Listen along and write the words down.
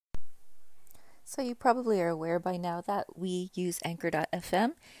So, you probably are aware by now that we use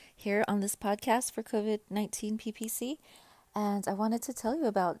Anchor.fm here on this podcast for COVID 19 PPC. And I wanted to tell you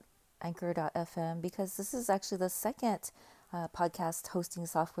about Anchor.fm because this is actually the second podcast hosting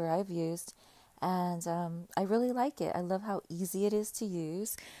software I've used. And I really like it. I love how easy it is to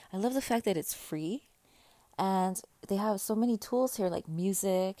use. I love the fact that it's free. And they have so many tools here like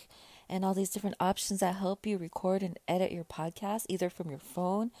music and all these different options that help you record and edit your podcast either from your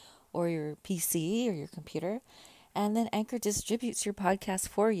phone or your PC or your computer. And then Anchor distributes your podcast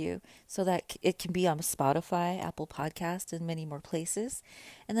for you so that it can be on Spotify, Apple Podcast, and many more places.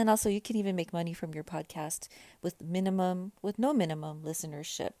 And then also you can even make money from your podcast with no minimum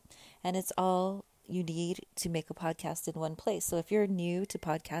listenership. And it's all you need to make a podcast in one place. So if you're new to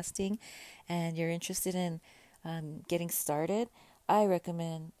podcasting and you're interested in getting started, I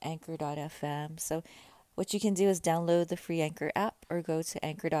recommend Anchor.fm. So what you can do is download the free Anchor app or go to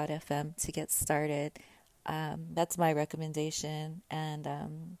Anchor.fm to get started. That's my recommendation.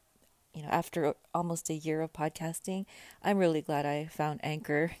 And, after almost a year of podcasting, I'm really glad I found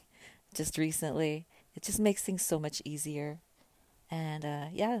Anchor just recently. It just makes things so much easier. And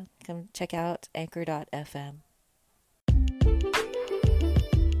come check out Anchor.fm.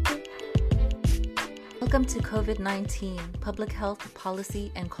 Welcome to COVID-19, Public Health,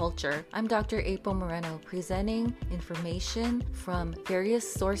 Policy, and Culture. I'm Dr. April Moreno, presenting information from various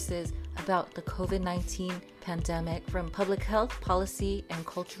sources about the COVID-19 pandemic from public health, policy, and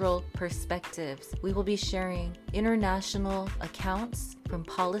cultural perspectives. We will be sharing international accounts from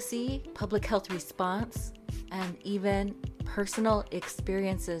policy, public health response, and even personal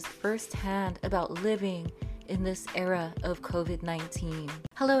experiences firsthand about living in this era of COVID-19.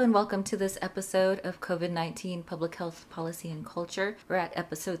 Hello and welcome to this episode of COVID-19 Public Health, Policy, and Culture. We're at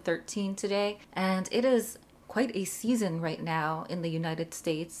episode 13 today, and it is quite a season right now in the United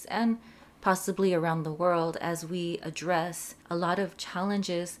States and possibly around the world as we address a lot of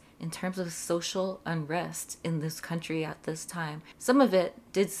challenges in terms of social unrest in this country at this time. Some of it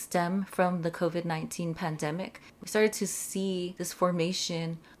did stem from the COVID-19 pandemic. We started to see this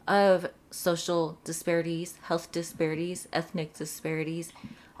formation of social disparities, health disparities, ethnic disparities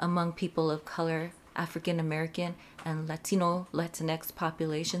among people of color, African American, and Latinx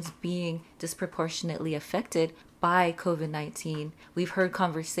populations being disproportionately affected by COVID-19. We've heard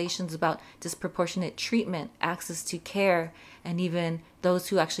conversations about disproportionate treatment, access to care, and even those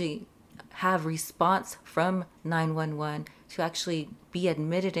who actually have response from 911 to actually be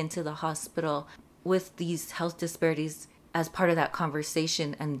admitted into the hospital with these health disparities as part of that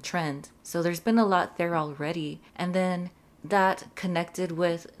conversation and trend. So there's been a lot there already. And then that connected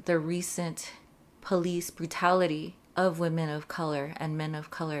with the recent police brutality of women of color and men of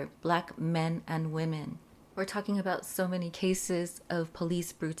color, Black men and women. We're talking about so many cases of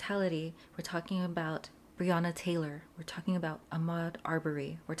police brutality. We're talking about Breonna Taylor. We're talking about Ahmaud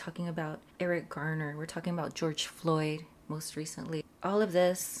Arbery. We're talking about Eric Garner. We're talking about George Floyd most recently. All of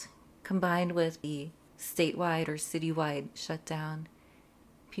this combined with the statewide or citywide shutdown.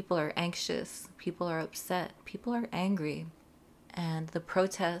 People are anxious. People are upset. People are angry. And the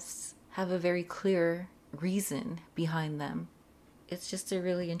protests have a very clear reason behind them. It's just a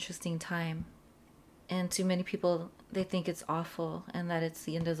really interesting time. And to many people, they think it's awful and that it's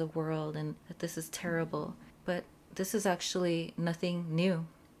the end of the world and that this is terrible. But this is actually nothing new.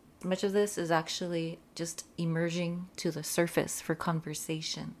 Much of this is actually just emerging to the surface for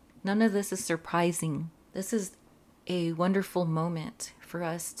conversation. None of this is surprising. This is a wonderful moment for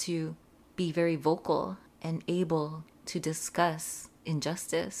us to be very vocal and able to discuss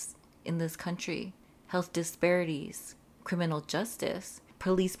injustice in this country, health disparities, criminal justice,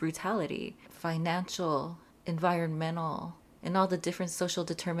 police brutality, financial, environmental, and all the different social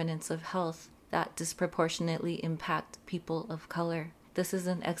determinants of health that disproportionately impact people of color. This is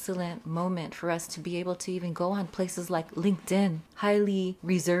an excellent moment for us to be able to even go on places like LinkedIn, highly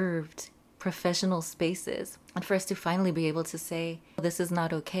reserved professional spaces, and for us to finally be able to say, this is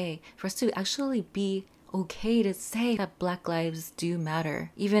not okay. For us to actually be okay to say that Black lives do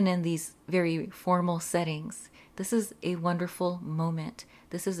matter, even in these very formal settings. This is a wonderful moment.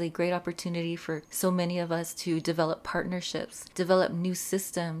 This is a great opportunity for so many of us to develop partnerships, develop new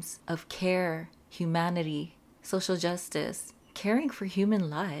systems of care, humanity, social justice, caring for human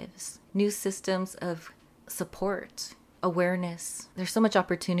lives, new systems of support, awareness. There's so much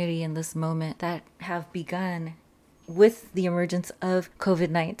opportunity in this moment that have begun with the emergence of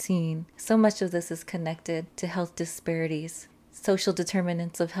COVID-19. So much of this is connected to health disparities, social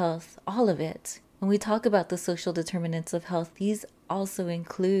determinants of health, all of it. When we talk about the social determinants of health, these also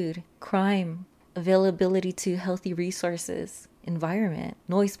include crime, availability to healthy resources, environment,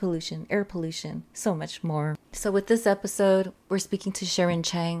 noise pollution, air pollution, so much more. So with this episode, we're speaking to Sharon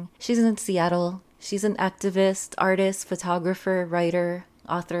Chang. She's in Seattle. She's an activist, artist, photographer, writer,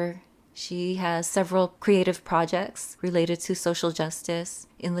 author. She has several creative projects related to social justice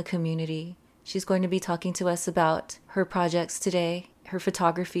in the community. She's going to be talking to us about her projects today, her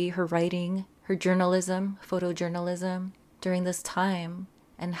photography, her writing, her journalism, photojournalism during this time,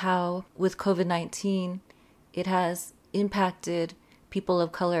 and how with COVID-19, it has impacted people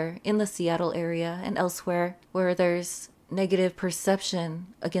of color in the Seattle area and elsewhere where there's negative perception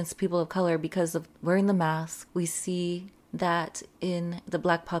against people of color because of wearing the mask. We see that in the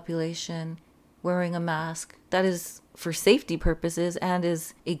Black population, wearing a mask that is for safety purposes and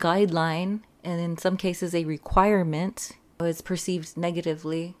is a guideline and in some cases a requirement is perceived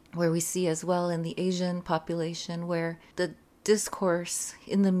negatively, where we see as well in the Asian population where the discourse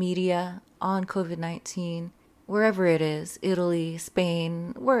in the media on COVID-19, wherever it is, Italy,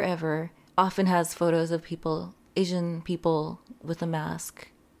 Spain, wherever, often has photos of people, Asian people with a mask,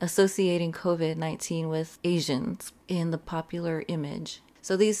 associating COVID-19 with Asians in the popular image.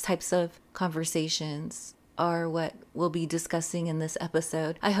 So these types of conversations are what we'll be discussing in this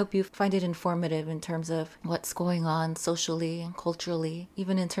episode. I hope you find it informative in terms of what's going on socially and culturally,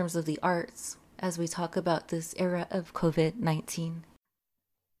 even in terms of the arts, as we talk about this era of COVID-19.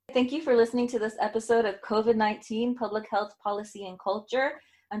 Thank you for listening to this episode of COVID-19 Public Health Policy and Culture.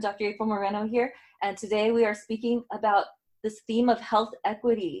 I'm Dr. April Moreno here, and today we are speaking about this theme of health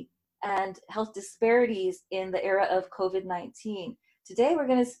equity and health disparities in the era of COVID-19. Today we're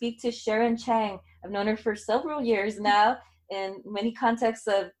going to speak to Sharon Chang. I've known her for several years now in many contexts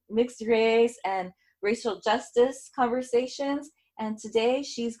of mixed race and racial justice conversations. And today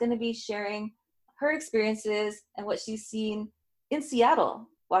she's going to be sharing her experiences and what she's seen in Seattle,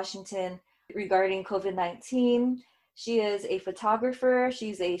 Washington, regarding COVID-19. She is a photographer,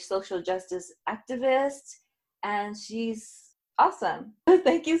 she's a social justice activist, and she's awesome.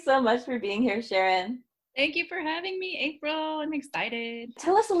 Thank you so much for being here, Sharon. Thank you for having me, April. I'm excited.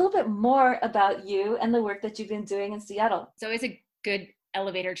 Tell us a little bit more about you and the work that you've been doing in Seattle. So it's a good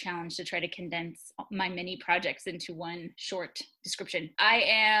elevator challenge to try to condense my many projects into one short description. I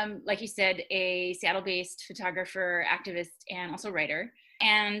am, like you said, a Seattle-based photographer, activist, and also writer.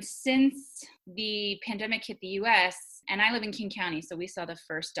 And since the pandemic hit the US, and I live in King County, so we saw the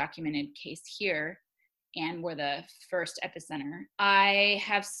first documented case here, and we're the first epicenter. I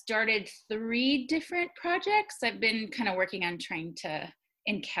have started 3 different projects. I've been kind of working on trying to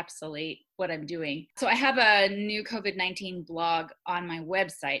encapsulate what I'm doing. So I have a new COVID-19 blog on my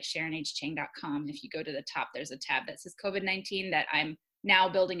website, SharonHChang.com. If you go to the top, there's a tab that says COVID-19 that I'm now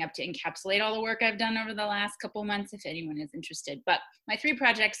building up to encapsulate all the work I've done over the last couple months, if anyone is interested. But my 3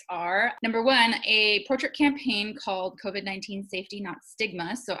 projects are, number 1, a portrait campaign called COVID-19 Safety Not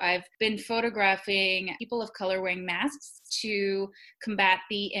Stigma. So I've been photographing people of color wearing masks to combat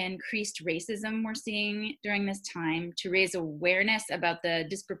the increased racism we're seeing during this time, to raise awareness about the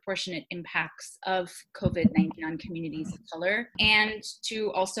disproportionate impacts of COVID-19 on communities of color, and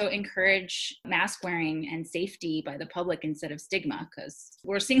to also encourage mask wearing and safety by the public instead of stigma, because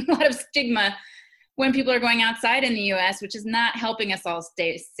we're seeing a lot of stigma when people are going outside in the US, which is not helping us all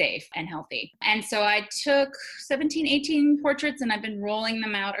stay safe and healthy. And so I took 17, 18 portraits and I've been rolling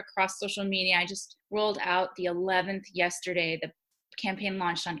them out across social media. I just rolled out the 11th yesterday. The campaign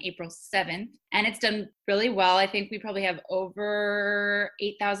launched on April 7th, and it's done really well. I think we probably have over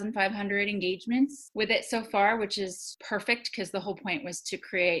 8,500 engagements with it so far, which is perfect because the whole point was to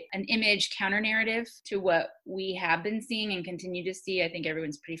create an image counter narrative to what we have been seeing and continue to see. I think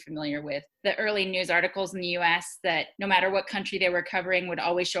everyone's pretty familiar with the early news articles in the US that no matter what country they were covering would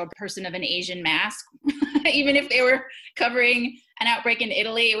always show a person of an Asian mask. Even if they were covering an outbreak in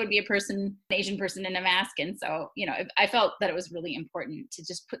Italy, it would be an Asian person in a mask. And so, I felt that it was really important to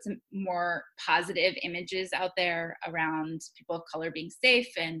just put some more positive images out there around people of color being safe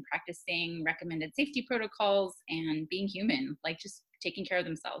and practicing recommended safety protocols and being human, like just taking care of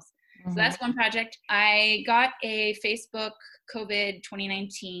themselves. So that's one project. I got a Facebook COVID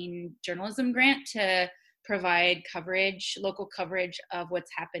 2019 journalism grant to provide local coverage of what's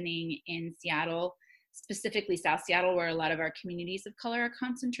happening in Seattle, specifically South Seattle, where a lot of our communities of color are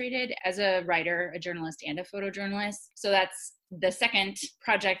concentrated, as a writer, a journalist, and a photojournalist. So that's the second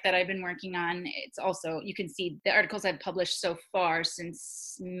project that I've been working on. It's also, you can see the articles I've published so far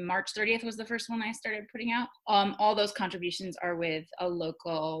since March 30th was the first one I started putting out. All those contributions are with a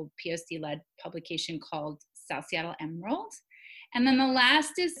local POC-led publication called South Seattle Emerald. And then the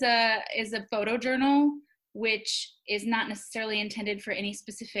last is a photojournal, which is not necessarily intended for any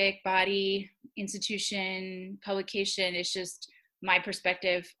specific body, institution, publication. It's just my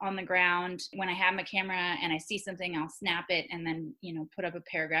perspective on the ground. When I have my camera and I see something, I'll snap it and then, put up a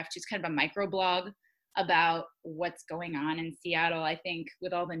paragraph, just kind of a micro blog about what's going on in Seattle. I think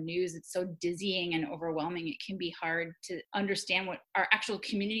with all the news, it's so dizzying and overwhelming. It can be hard to understand what our actual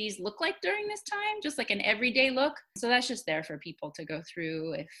communities look like during this time, just like an everyday look. So that's just there for people to go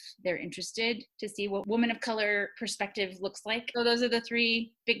through if they're interested to see what woman of color perspective looks like. So those are the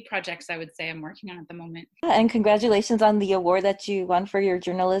three big projects I would say I'm working on at the moment. And congratulations on the award that you won for your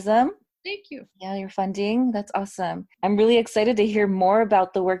journalism. Thank you. Yeah, your funding. That's awesome. I'm really excited to hear more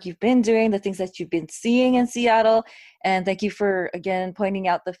about the work you've been doing, the things that you've been seeing in Seattle. And thank you for, again, pointing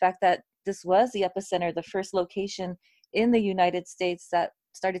out the fact that this was the epicenter, the first location in the United States that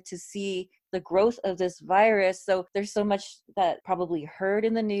started to see the growth of this virus. So there's so much that probably heard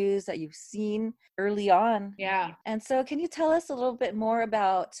in the news that you've seen early on. Yeah. And so can you tell us a little bit more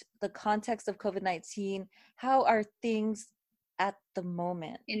about the context of COVID-19? How are things at the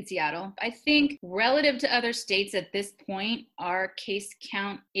moment in Seattle? I think relative to other states at this point, our case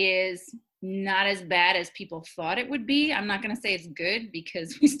count is not as bad as people thought it would be. I'm not going to say it's good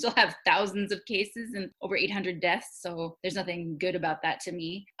because we still have thousands of cases and over 800 deaths. So there's nothing good about that to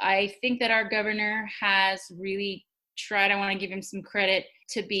me. I think that our governor has really tried, I want to give him some credit,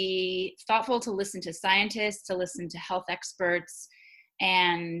 to be thoughtful, to listen to scientists, to listen to health experts,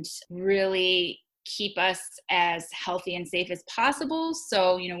 and really keep us as healthy and safe as possible.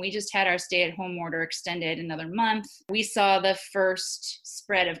 So, we just had our stay-at-home order extended another month. We saw the first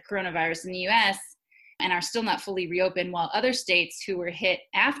spread of coronavirus in the US and are still not fully reopened, while other states who were hit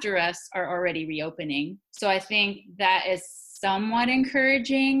after us are already reopening. So I think that is somewhat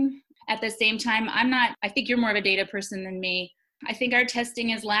encouraging. At the same time, I think you're more of a data person than me. I think our testing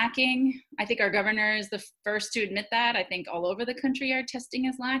is lacking. I think our governor is the first to admit that. I think all over the country our testing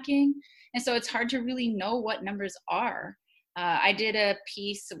is lacking. And so it's hard to really know what numbers are. I did a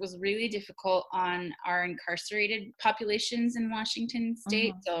piece that was really difficult on our incarcerated populations in Washington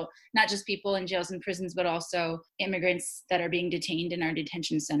state. So not just people in jails and prisons, but also immigrants that are being detained in our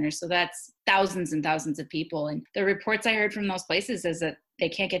detention centers. So that's thousands and thousands of people. And the reports I heard from those places is that they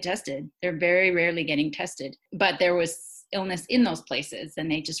can't get tested. They're very rarely getting tested. But there was illness in those places and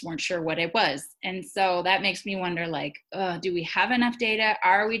they just weren't sure what it was. And so that makes me wonder, do we have enough data?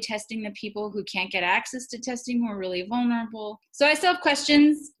 Are we testing the people who can't get access to testing, who are really vulnerable? So I still have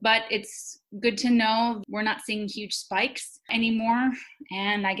questions, but it's good to know we're not seeing huge spikes anymore.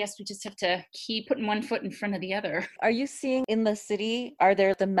 And I guess we just have to keep putting one foot in front of the other. Are you seeing in the city, are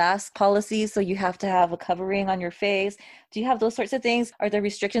there the mask policies? So you have to have a covering on your face. Do you have those sorts of things? Are there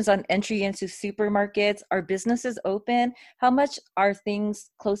restrictions on entry into supermarkets? Are businesses open? How much are things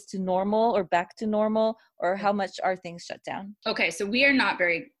close to normal or back to normal? Or how much are things shut down? Okay, so we are not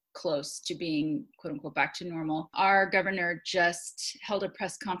very close to being quote unquote back to normal. Our governor just held a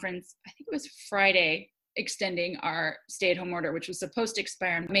press conference, I think it was Friday, extending our stay-at-home order, which was supposed to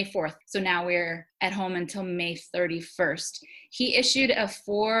expire on May 4th. So now we're at home until May 31st. He issued a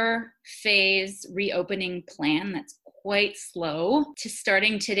 4-phase reopening plan that's quite slow. To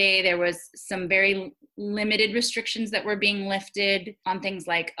starting today, there was some very limited restrictions that were being lifted on things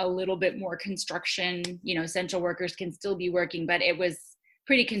like a little bit more construction. Essential workers can still be working, but it was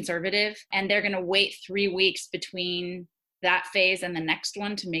pretty conservative. And they're going to wait 3 weeks between that phase and the next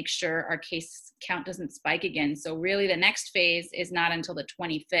one to make sure our case count doesn't spike again. So really the next phase is not until the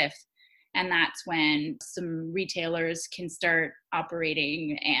 25th. And that's when some retailers can start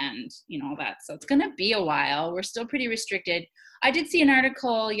operating and, all that. So it's going to be a while. We're still pretty restricted. I did see an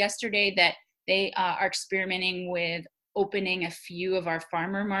article yesterday that they are experimenting with opening a few of our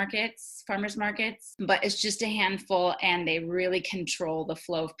farmers markets, but it's just a handful and they really control the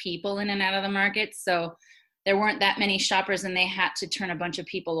flow of people in and out of the market. So there weren't that many shoppers and they had to turn a bunch of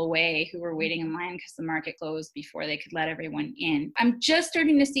people away who were waiting in line because the market closed before they could let everyone in. I'm just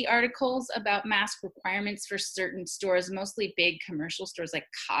starting to see articles about mask requirements for certain stores, mostly big commercial stores like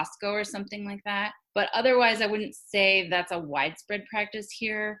Costco or something like that. But otherwise, I wouldn't say that's a widespread practice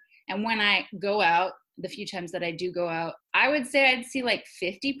here. And when I go out, the few times that I do go out, I would say I'd see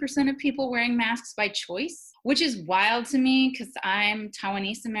 50% of people wearing masks by choice, which is wild to me because I'm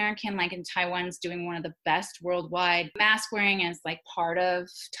Taiwanese American, in Taiwan's doing one of the best worldwide. Mask wearing is part of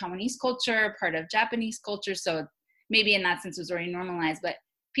Taiwanese culture, part of Japanese culture. So maybe in that sense it was already normalized, but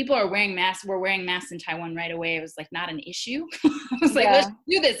people are wearing masks. We're wearing masks in Taiwan right away. It was not an issue. I was let's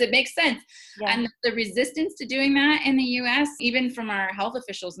do this. It makes sense. Yeah. And the resistance to doing that in the US, even from our health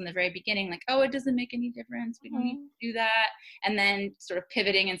officials in the very beginning, it doesn't make any difference. We don't need to do that. And then sort of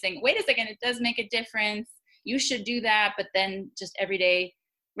pivoting and saying, wait a second, it does make a difference. You should do that. But then just every day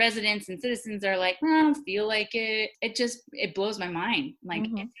residents and citizens are like, I don't feel like it. It blows my mind. Like,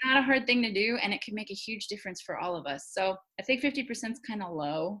 Mm-hmm. it's not a hard thing to do, and it can make a huge difference for all of us. So I think 50% is kind of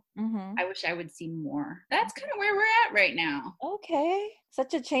low. Mm-hmm. I wish I would see more. That's kind of where we're at right now. Okay.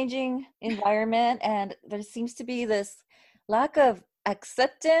 Such a changing environment, and there seems to be this lack of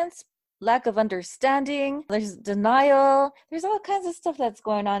acceptance, lack of understanding. There's denial. There's all kinds of stuff that's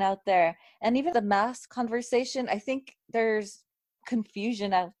going on out there. And even the mask conversation, I think there's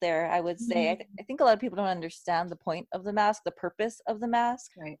confusion out there, I would say. I think a lot of people don't understand the point of the mask, the purpose of the mask.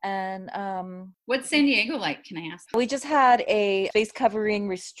 Right. And What's San Diego like, can I ask? we just had a face covering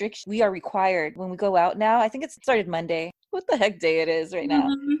restriction. We are required when we go out now. I think it started Monday. What the heck day it is right now?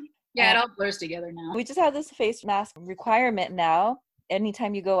 Yeah, it all blurs together now. We just have this face mask requirement now.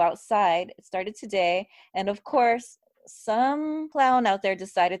 Anytime you go outside, it started today. And of course, some clown out there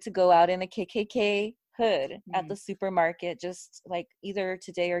decided to go out in a KKK hood at the supermarket, just like either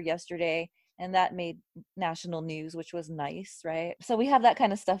today or yesterday. And that made national news, which was nice, right? So we have that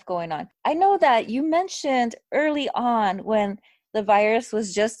kind of stuff going on. I know that you mentioned early on when the virus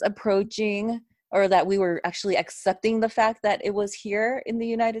was just approaching, or that we were actually accepting the fact that it was here in the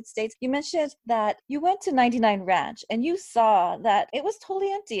United States. You mentioned that you went to 99 Ranch and you saw that it was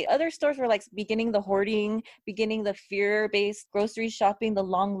totally empty. Other stores were like beginning the hoarding, beginning the fear-based grocery shopping. The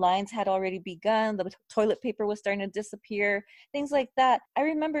long lines had already begun. The toilet paper was starting to disappear, things like that. I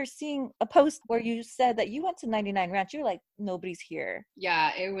remember seeing a post where you said that you went to 99 Ranch. You're like, nobody's here.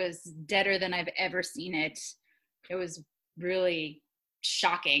 Yeah, it was deader than I've ever seen it. It was really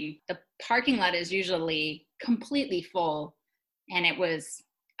shocking. The parking lot is usually completely full, and it was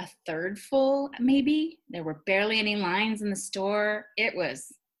a third full, maybe. There were barely any lines in the store. It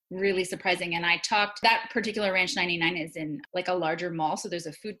was really surprising. And I talked, that particular Ranch 99 is in like a larger mall, so there's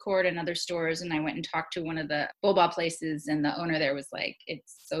a food court and other stores, and I went and talked to one of the boba places, and the owner there was like,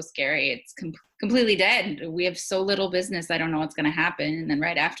 it's so scary, it's completely dead, we have so little business, I don't know what's going to happen. And then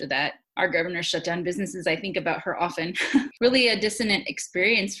right after that, our governor shut down businesses. I think about her often. Really a dissonant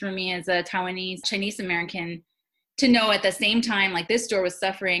experience for me as a Taiwanese, Chinese American, to know at the same time, like, this store was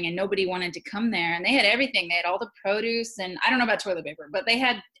suffering and nobody wanted to come there. And they had everything. They had all the produce, and I don't know about toilet paper, but they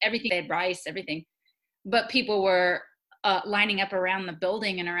had everything. They had rice, everything. But people were lining up around the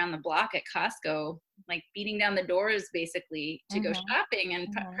building and around the block at Costco, like beating down the doors basically to go shopping. And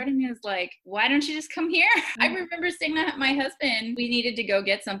part of me was like, why don't you just come here? I remember saying that to my husband. We needed to go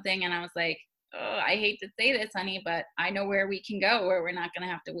get something, and I was like, oh, I hate to say this, honey, but I know where we can go where we're not going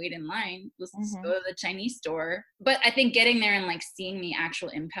to have to wait in line. Let's just go to the Chinese store. But I think getting there and like seeing the actual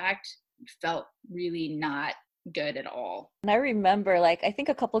impact felt really not good at all. And I remember, like, I think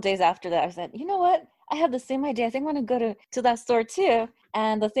a couple days after that, I said, you know what? I have the same idea. I think I'm going to go to that store too.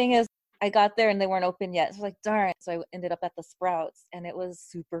 And the thing is, I got there and they weren't open yet. So I was like, darn. So I ended up at the Sprouts, and it was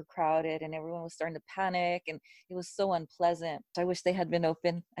super crowded and everyone was starting to panic, and it was so unpleasant. I wish they had been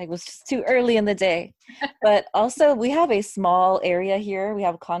open. I was just too early in the day. But also, we have a small area here. We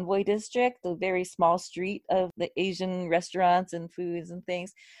have Convoy District, the very small street of the Asian restaurants and foods and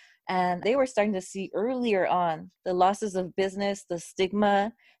things. And they were starting to see earlier on the losses of business, the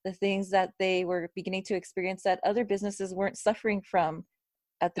stigma, the things that they were beginning to experience that other businesses weren't suffering from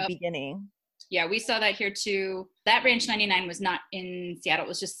at the beginning. Yeah, we saw that here too. That Ranch 99 was not in Seattle. It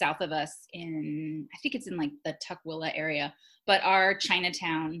was just south of us I think it's in like the Tukwila area. But our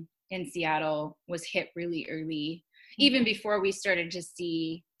Chinatown in Seattle was hit really early, even before we started to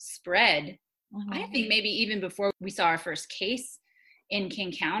see spread. I think maybe even before we saw our first case in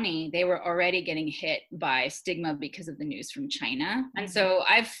King County, they were already getting hit by stigma because of the news from China. And so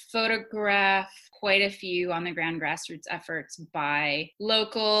I've photographed quite a few on the ground grassroots efforts by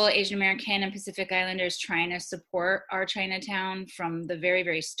local Asian American and Pacific Islanders trying to support our Chinatown from the very,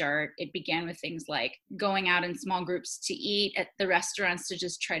 very start. It began with things like going out in small groups to eat at the restaurants to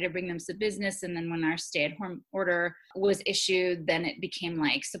just try to bring them some business. And then when our stay-at-home order was issued, then it became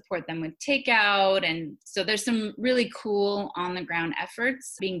like support them with takeout. And so there's some really cool on the ground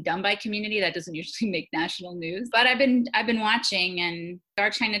efforts being done by community that doesn't usually make national news. But I've been watching, and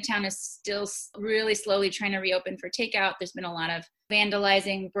our Chinatown is still really slowly trying to reopen for takeout. There's been a lot of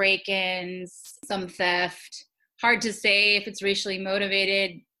vandalizing, break-ins, some theft. Hard to say if it's racially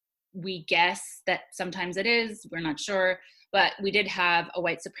motivated. We guess that sometimes it is. We're not sure. But we did have a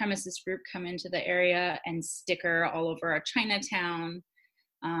white supremacist group come into the area and sticker all over our Chinatown.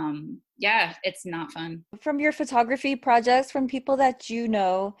 Yeah, it's not fun. From your photography projects, from people that you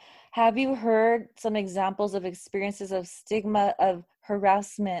know, have you heard some examples of experiences of stigma, of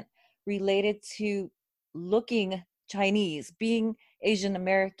harassment related to looking Chinese, being Asian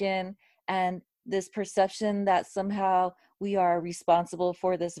American, and this perception that somehow we are responsible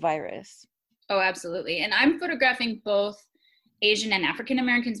for this virus? Oh, absolutely. And I'm photographing both Asian and African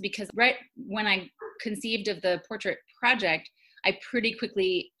Americans because right when I conceived of the portrait project, I pretty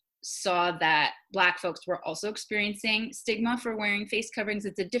quickly saw that Black folks were also experiencing stigma for wearing face coverings.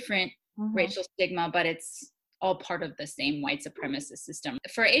 It's a different racial stigma, but it's all part of the same white supremacist system.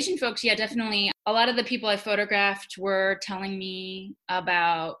 For Asian folks, yeah, definitely. A lot of the people I photographed were telling me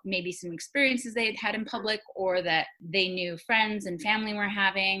about maybe some experiences they had had in public or that they knew friends and family were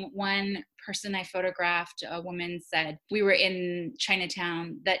having. One person I photographed, a woman, said we were in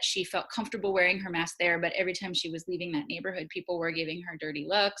Chinatown, that she felt comfortable wearing her mask there, but every time she was leaving that neighborhood, people were giving her dirty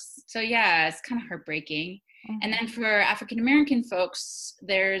looks. So yeah, it's kind of heartbreaking. And then for African American folks,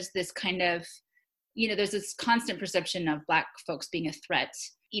 there's this kind of, there's this constant perception of Black folks being a threat,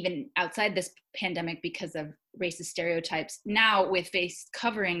 even outside this pandemic because of racist stereotypes. Now with face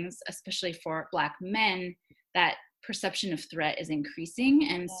coverings, especially for Black men, that perception of threat is increasing.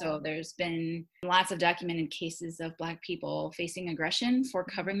 And so there's been lots of documented cases of Black people facing aggression for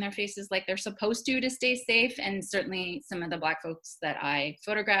covering their faces like they're supposed to stay safe. And certainly some of the Black folks that I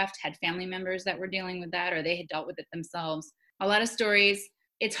photographed had family members that were dealing with that, or they had dealt with it themselves. A lot of stories.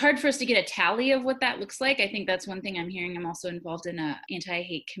 It's hard for us to get a tally of what that looks like. I think that's one thing I'm hearing. I'm also involved in an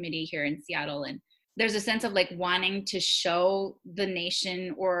anti-hate committee here in Seattle. And there's a sense of like wanting to show the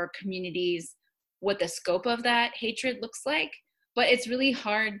nation or communities what the scope of that hatred looks like. But it's really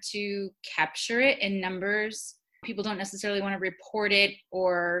hard to capture it in numbers. People don't necessarily want to report it,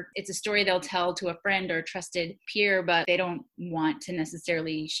 or it's a story they'll tell to a friend or a trusted peer, but they don't want to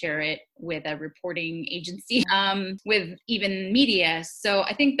necessarily share it with a reporting agency, with even media. So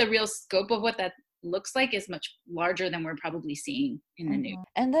I think the real scope of what that looks like is much larger than we're probably seeing in the news.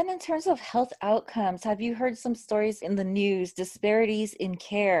 And then in terms of health outcomes, have you heard some stories in the news, disparities in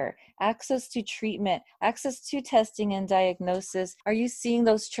care, access to treatment, access to testing and diagnosis? Are you seeing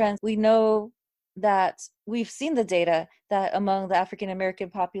those trends? We know that we've seen the data that among the African American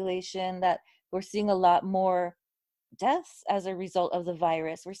population that we're seeing a lot more deaths as a result of the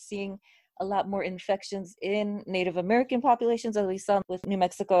virus. We're seeing a lot more infections in Native American populations, as we saw with New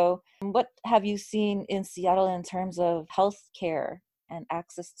Mexico. What have you seen in Seattle in terms of health care and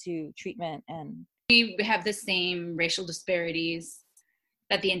access to treatment? And we have the same racial disparities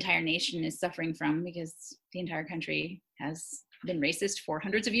that the entire nation is suffering from because the entire country has been racist for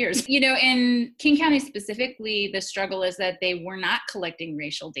hundreds of years. In King County specifically, the struggle is that they were not collecting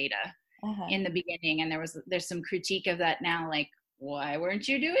racial data in the beginning. And there's some critique of that now, like, why weren't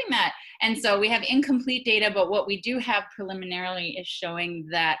you doing that? And so we have incomplete data, but what we do have preliminarily is showing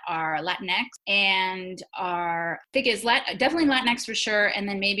that our Latinx and our, I think is definitely Latinx for sure, and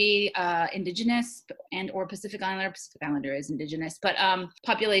then maybe Indigenous and or Pacific Islander is Indigenous, but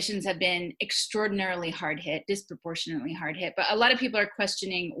populations have been extraordinarily hard hit, disproportionately hard hit. But a lot of people are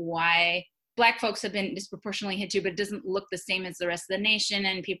questioning why Black folks have been disproportionately hit too, but it doesn't look the same as the rest of the nation.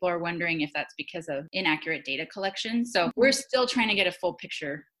 And people are wondering if that's because of inaccurate data collection. So we're still trying to get a full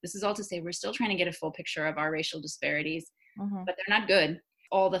picture. This is all to say we're still trying to get a full picture of our racial disparities, but they're not good.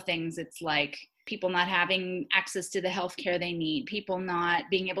 All the things, it's like people not having access to the healthcare they need, people not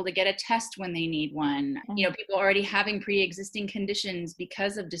being able to get a test when they need one, people already having pre-existing conditions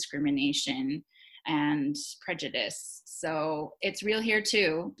because of discrimination and prejudice. So it's real here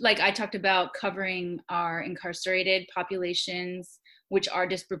too. Like I talked about covering our incarcerated populations, which are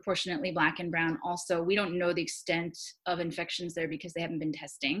disproportionately Black and brown. Also, we don't know the extent of infections there because they haven't been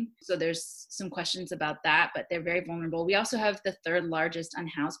testing. So there's some questions about that, but they're very vulnerable. We also have the third largest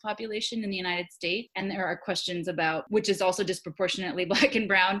unhoused population in the United States. And there are questions about, which is also disproportionately Black and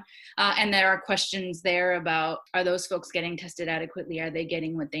brown. And there are questions there about, are those folks getting tested adequately? Are they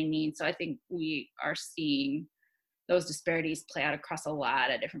getting what they need? So I think we are seeing those disparities play out across a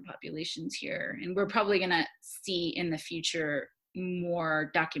lot of different populations here. And we're probably gonna see in the future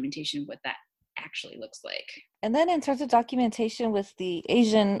more documentation of what that actually looks like. And then in terms of documentation with the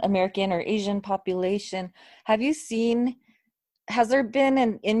Asian American or Asian population, has there been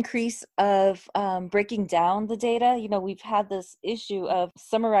an increase of breaking down the data? We've had this issue of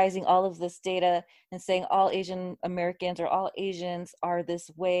summarizing all of this data and saying all Asian Americans or all Asians are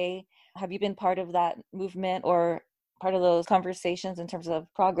this way. Have you been part of that movement or part of those conversations in terms of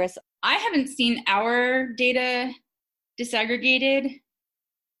progress? I haven't seen our data disaggregated.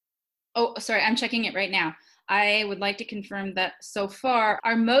 Oh, sorry, I'm checking it right now. I would like to confirm that so far,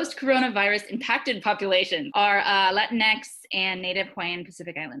 our most coronavirus impacted populations are Latinx and Native Hawaiian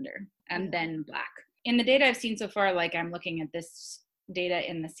Pacific Islander, and then Black. In the data I've seen so far, like I'm looking at this data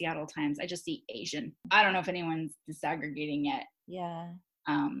in the Seattle Times, I just see Asian. I don't know if anyone's disaggregating yet. Yeah.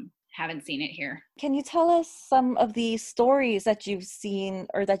 haven't seen it here. Can you tell us some of the stories that you've seen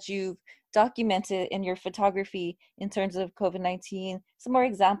or that you've documented in your photography in terms of COVID-19? Some more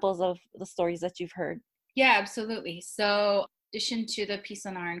examples of the stories that you've heard. Yeah, absolutely. So in addition to the piece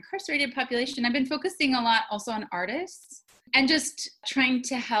on our incarcerated population, I've been focusing a lot also on artists and just trying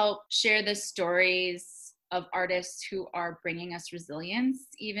to help share the stories of artists who are bringing us resilience,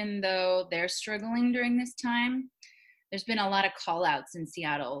 even though they're struggling during this time. There's been a lot of call outs in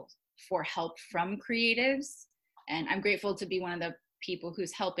Seattle for help from creatives, and I'm grateful to be one of the people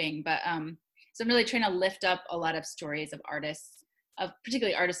who's helping. But so I'm really trying to lift up a lot of stories of artists, of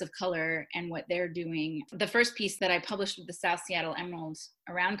particularly artists of color and what they're doing. The first piece that I published with the South Seattle Emerald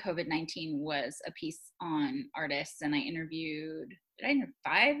around COVID-19 was a piece on artists, and I interviewed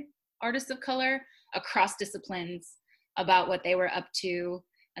 5 artists of color across disciplines about what they were up to.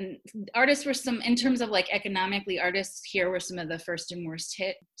 And artists were in terms of like economically, artists here were some of the first and worst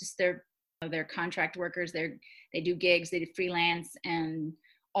hit. Just their contract workers, they do gigs, they do freelance, and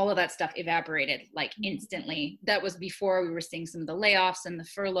all of that stuff evaporated like instantly. That was before we were seeing some of the layoffs and the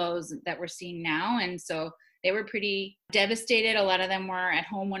furloughs that we're seeing now. And so they were pretty devastated. A lot of them were at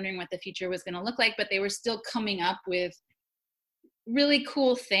home wondering what the future was going to look like, but they were still coming up with really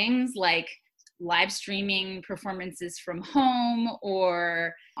cool things like live streaming performances from home,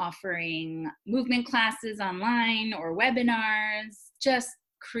 or offering movement classes online or webinars, just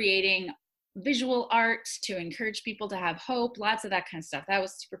creating visual art to encourage people to have hope, lots of that kind of stuff. That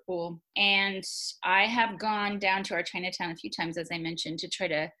was super cool. And I have gone down to our Chinatown a few times, as I mentioned, to try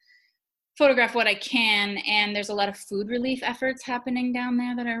to photograph what I can. And there's a lot of food relief efforts happening down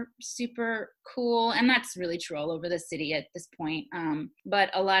there that are super cool. And that's really true all over the city at this point. But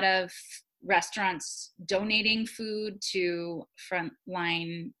a lot of restaurants donating food to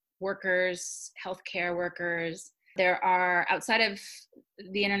frontline workers, healthcare workers. There are, outside of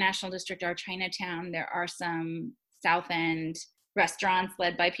the International District, our Chinatown, there are some South End restaurants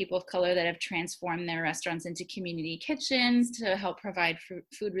led by people of color that have transformed their restaurants into community kitchens to help provide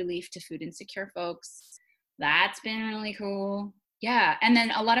food relief to food insecure folks. That's been really cool. Yeah, and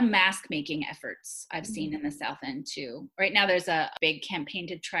then a lot of mask making efforts I've seen in the South End too. Right now there's a big campaign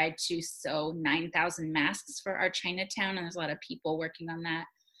to try to sew 9,000 masks for our Chinatown, and there's a lot of people working on that.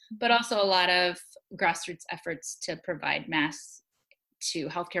 But also a lot of grassroots efforts to provide masks to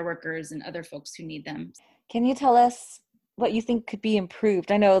healthcare workers and other folks who need them. Can you tell us what you think could be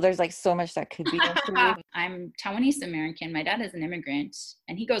improved? I know there's like so much that could be improved. I'm Taiwanese American. My dad is an immigrant,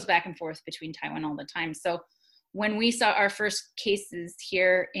 and he goes back and forth between Taiwan all the time. So when we saw our first cases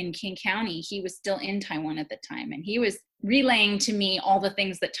here in King County, he was still in Taiwan at the time, and he was relaying to me all the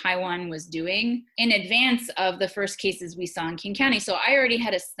things that Taiwan was doing in advance of the first cases we saw in King County. So I already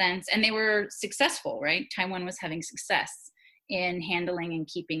had a sense, and they were successful, right? Taiwan was having success in handling and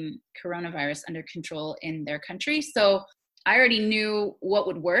keeping coronavirus under control in their country. So I already knew what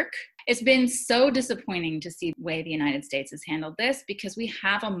would work. It's been so disappointing to see the way the United States has handled this, because we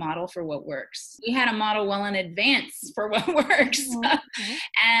have a model for what works. We had a model well in advance for what works.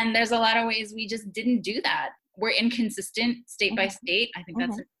 And there's a lot of ways we just didn't do that. We're inconsistent state by state. I think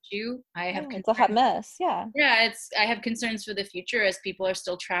that's an issue. I have it's a hot mess. Yeah, I have concerns for the future as people are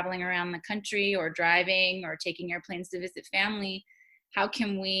still traveling around the country or driving or taking airplanes to visit family. How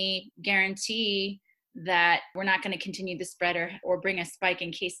can we guarantee that we're not going to continue the spread or bring a spike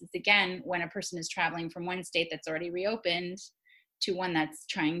in cases again when a person is traveling from one state that's already reopened to one that's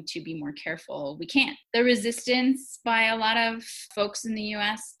trying to be more careful? We can't. The resistance by a lot of folks in the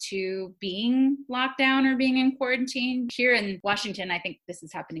US to being locked down or being in quarantine. Here in Washington, I think this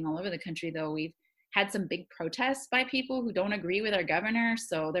is happening all over the country, though. We've had some big protests by people who don't agree with our governor.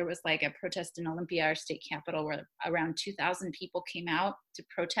 So there was like a protest in Olympia, our state capital, where around 2,000 people came out to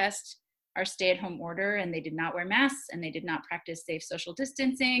protest our stay-at-home order, and they did not wear masks and they did not practice safe social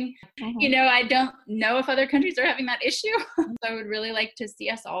distancing. You know, I don't know if other countries are having that issue. So I would really like to see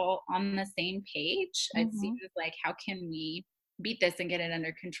us all on the same page. It seems like, how can we beat this and get it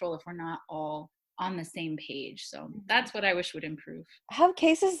under control if we're not all on the same page? So that's what I wish would improve. Have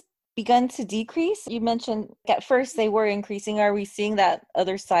cases begun to decrease? You mentioned at first they were increasing. Are we seeing that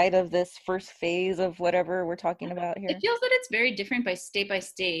other side of this first phase of whatever we're talking about here? It feels that it's very different by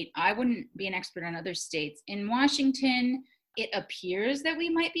state. I wouldn't be an expert on other states. In Washington, it appears that we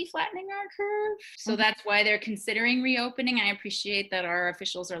might be flattening our curve. So that's why they're considering reopening. I appreciate that our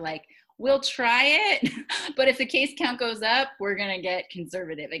officials are like, we'll try it, but if the case count goes up, we're going to get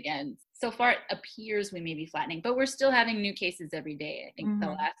conservative again. So far, it appears we may be flattening, but we're still having new cases every day. I think the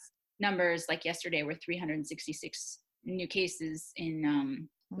last numbers, like yesterday, were 366 new cases in,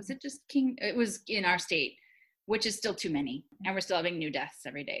 was it just King? It was in our state, which is still too many. And we're still having new deaths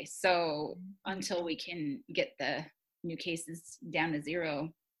every day. So until we can get the new cases down to zero,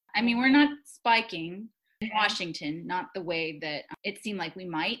 I mean, we're not spiking in Washington, not the way that it seemed like we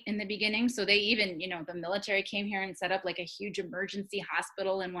might in the beginning. So they even, the military came here and set up like a huge emergency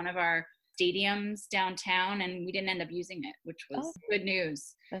hospital in one of our stadiums downtown, and we didn't end up using it, which was good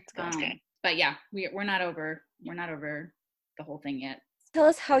news. That's good. But yeah, we're not over the whole thing yet. Tell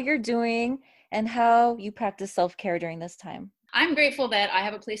us how you're doing and how you practice self-care during this time. I'm grateful that I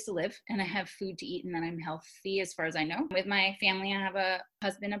have a place to live and I have food to eat and that I'm healthy as far as I know. With my family, I have a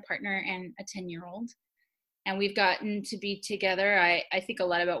husband, a partner, and a 10-year-old. And we've gotten to be together. I think a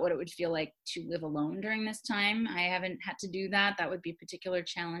lot about what it would feel like to live alone during this time. I haven't had to do that. That would be a particular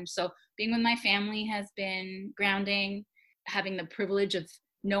challenge. So being with my family has been grounding, having the privilege of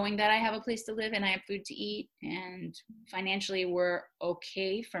knowing that I have a place to live and I have food to eat, and financially we're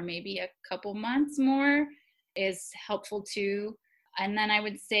okay for maybe a couple months more is helpful too. And then I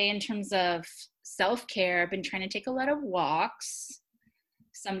would say in terms of self-care, I've been trying to take a lot of walks.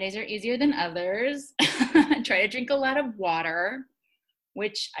 Some days are easier than others. Try to drink a lot of water,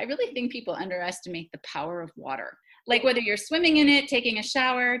 which I really think people underestimate the power of water. Like whether you're swimming in it, taking a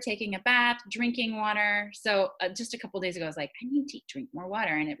shower, taking a bath, drinking water. So just a couple of days ago, I was like, I need to drink more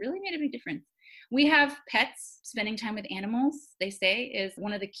water. And it really made a big difference. We have pets. Spending time with animals, they say, is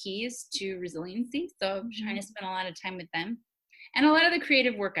one of the keys to resiliency. So I'm trying to spend a lot of time with them. And a lot of the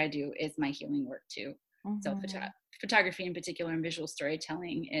creative work I do is my healing work too. So photography in particular and visual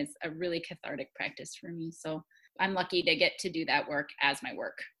storytelling is a really cathartic practice for me. So I'm lucky to get to do that work as my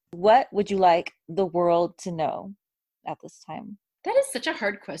work. What would you like the world to know at this time? That is such a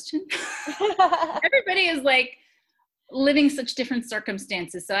hard question. Everybody is like living such different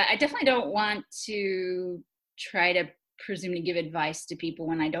circumstances. So I definitely don't want to try to presume to give advice to people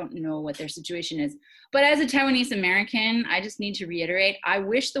when I don't know what their situation is. But as a Taiwanese American, I just need to reiterate, I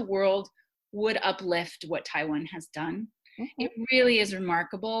wish the world would uplift what Taiwan has done. It really is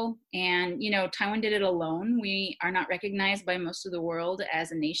remarkable. And, Taiwan did it alone. We are not recognized by most of the world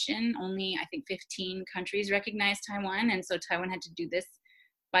as a nation. Only, I think, 15 countries recognize Taiwan. And so Taiwan had to do this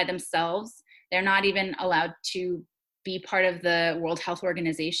by themselves. They're not even allowed to be part of the World Health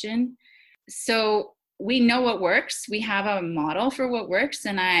Organization. So we know what works. We have a model for what works.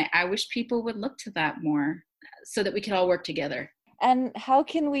 And I wish people would look to that more so that we could all work together. And how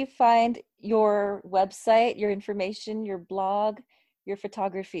can we find your website, your information, your blog, your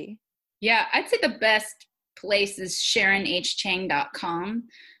photography? Yeah, I'd say the best place is SharonHChang.com.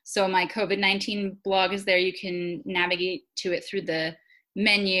 So my COVID-19 blog is there. You can navigate to it through the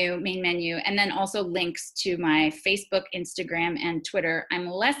main menu, and then also links to my Facebook, Instagram, and Twitter. I'm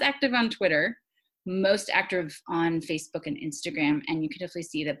less active on Twitter, most active on Facebook and Instagram, and you can definitely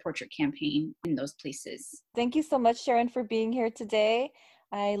see the portrait campaign in those places. Thank you so much, Sharon, for being here today.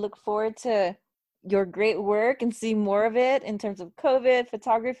 I look forward to your great work and seeing more of it in terms of COVID,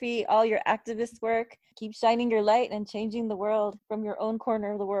 photography, all your activist work. Keep shining your light and changing the world from your own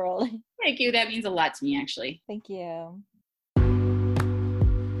corner of the world. Thank you. That means a lot to me, actually. Thank you.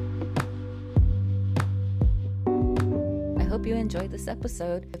 I hope you enjoyed this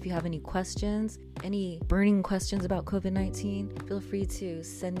episode. If you have any questions, any burning questions about COVID-19, feel free to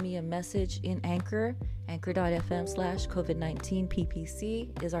send me a message in Anchor.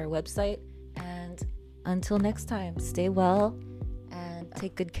 Anchor.fm/COVID-19PPC is our website. And until next time, stay well and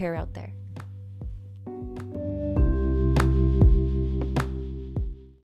take good care out there.